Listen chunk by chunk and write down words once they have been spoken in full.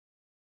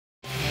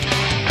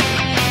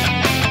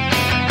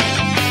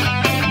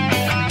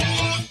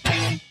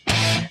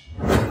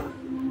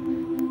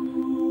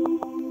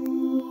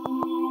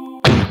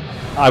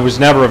I was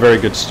never a very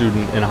good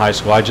student in high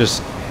school. I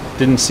just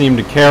didn't seem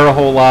to care a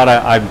whole lot.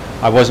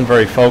 I wasn't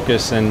very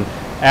focused, and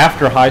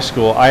after high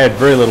school I had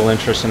very little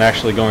interest in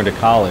actually going to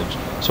college.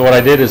 So what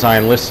I did is I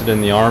enlisted in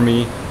the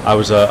Army. I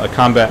was a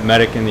combat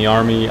medic in the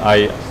Army.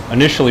 I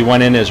initially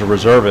went in as a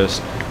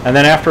reservist, and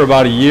then after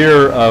about a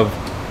year of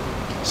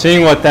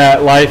seeing what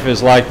that life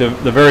is like,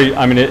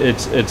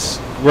 it's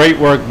great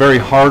work, very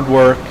hard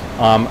work.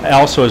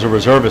 Also as a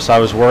reservist, I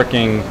was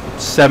working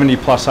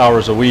 70+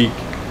 hours a week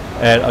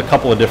at a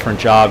couple of different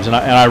jobs, and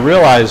I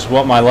realized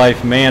what my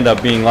life may end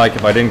up being like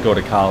if I didn't go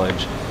to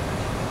college.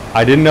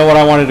 I didn't know what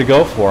I wanted to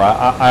go for.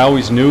 I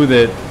always knew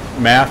that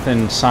math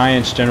and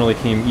science generally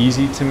came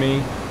easy to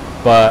me,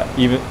 but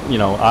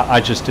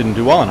I just didn't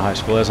do well in high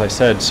school, as I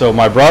said. So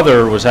my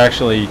brother was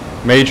actually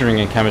majoring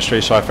in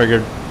chemistry, so I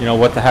figured,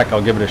 what the heck,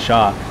 I'll give it a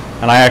shot.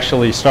 And I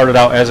actually started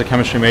out as a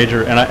chemistry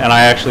major, and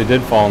I actually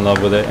did fall in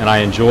love with it, and I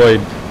enjoyed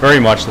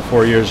very much the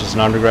 4 years as an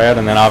undergrad,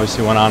 and then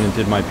obviously went on and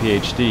did my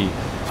PhD.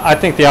 I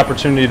think the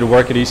opportunity to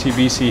work at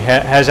ECBC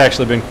has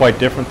actually been quite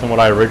different than what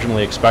I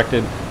originally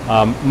expected.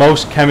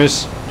 Most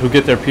chemists who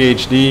get their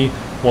PhD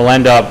will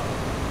end up,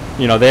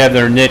 they have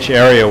their niche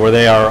area where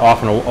they are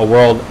often a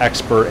world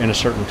expert in a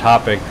certain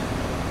topic.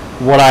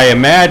 What I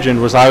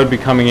imagined was I would be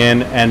coming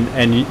in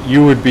and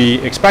you would be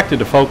expected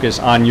to focus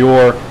on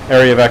your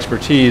area of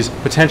expertise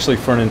potentially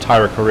for an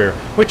entire career,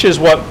 which is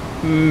what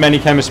many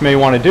chemists may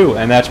want to do,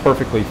 and that's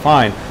perfectly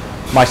fine.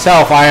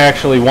 Myself, I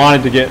actually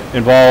wanted to get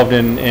involved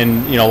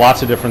in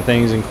lots of different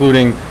things,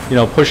 including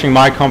pushing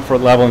my comfort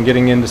level and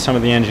getting into some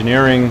of the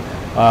engineering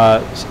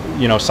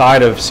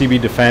side of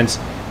CB Defense.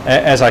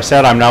 As I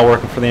said, I'm now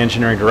working for the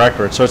engineering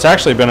directorate, so it's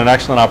actually been an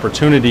excellent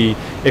opportunity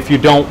if you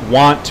don't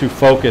want to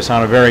focus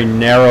on a very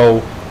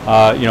narrow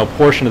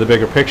portion of the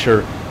bigger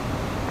picture.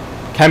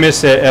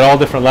 Chemists at all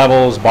different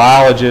levels,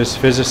 biologists,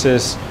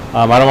 physicists,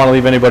 I don't want to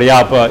leave anybody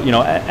out, but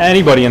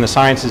anybody in the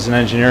sciences and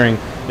engineering,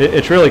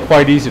 it's really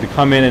quite easy to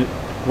come in and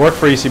work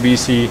for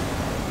ECBC,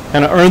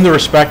 kind of earn the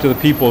respect of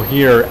the people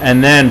here,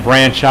 and then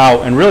branch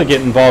out and really get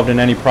involved in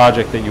any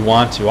project that you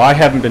want to. I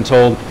haven't been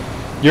told,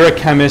 you're a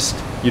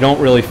chemist, you don't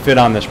really fit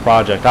on this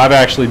project. I've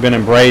actually been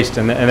embraced,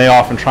 and they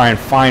often try and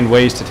find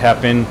ways to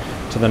tap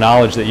into the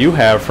knowledge that you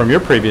have from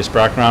your previous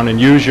background and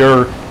use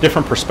your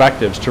different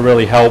perspectives to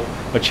really help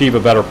achieve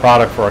a better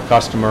product for a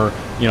customer,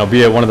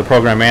 be it one of the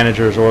program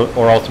managers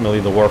or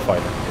ultimately the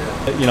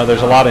warfighter.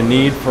 There's a lot of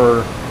need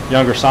for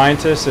younger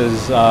scientists,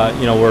 as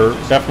we're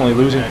definitely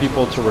losing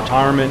people to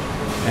retirement,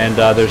 and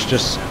there's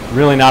just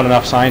really not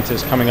enough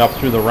scientists coming up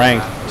through the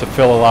ranks to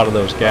fill a lot of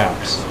those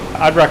gaps.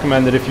 I'd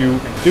recommend that if you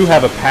do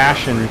have a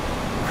passion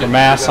for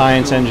math,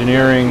 science,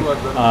 engineering,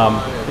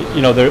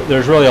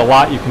 there's really a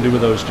lot you can do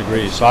with those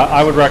degrees. So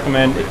I would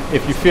recommend,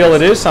 if you feel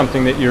it is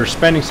something that you're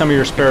spending some of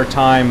your spare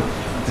time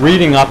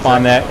reading up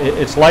on, that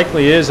it's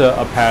likely is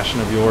a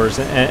passion of yours,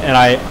 and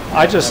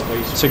I just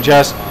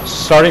suggest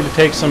starting to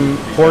take some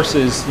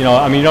courses. You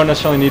don't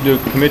necessarily need to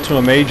commit to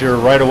a major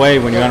right away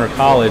when you enter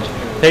college.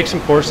 Take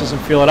some courses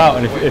and feel it out,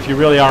 and if you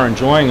really are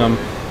enjoying them,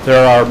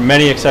 there are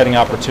many exciting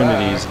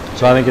opportunities.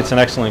 So I think it's an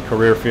excellent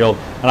career field,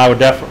 and I would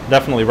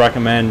definitely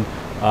recommend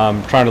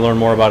trying to learn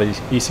more about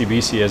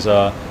ECBC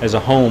as a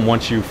home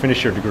once you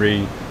finish your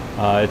degree.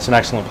 It's an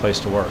excellent place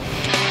to work.